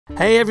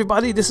Hey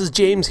everybody, this is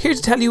James here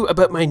to tell you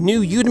about my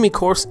new Udemy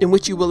course in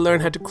which you will learn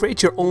how to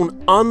create your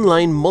own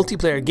online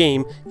multiplayer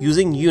game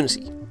using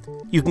Unity.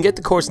 You can get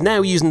the course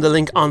now using the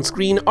link on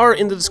screen or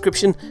in the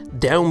description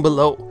down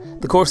below.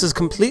 The course is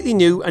completely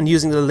new and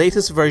using the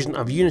latest version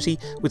of Unity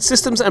with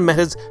systems and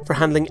methods for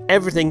handling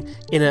everything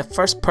in a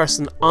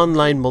first-person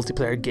online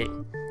multiplayer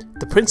game.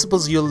 The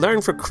principles you'll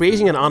learn for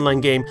creating an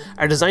online game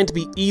are designed to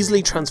be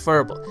easily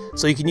transferable,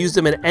 so you can use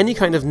them in any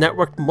kind of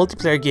networked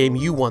multiplayer game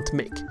you want to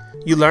make.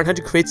 You'll learn how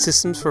to create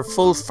systems for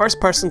full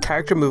first-person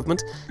character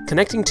movement,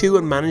 connecting to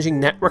and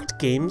managing networked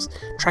games,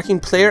 tracking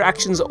player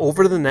actions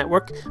over the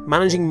network,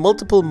 managing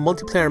multiple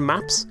multiplayer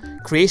maps,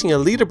 creating a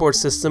leaderboard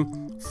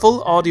system,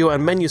 full audio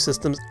and menu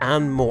systems,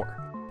 and more.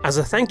 As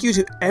a thank you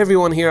to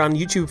everyone here on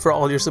YouTube for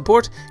all your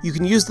support, you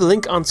can use the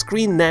link on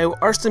screen now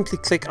or simply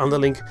click on the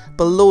link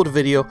below the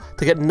video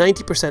to get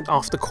 90%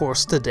 off the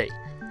course today.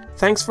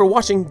 Thanks for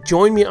watching,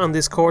 join me on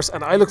this course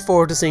and I look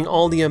forward to seeing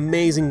all the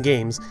amazing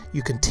games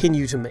you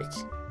continue to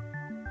make.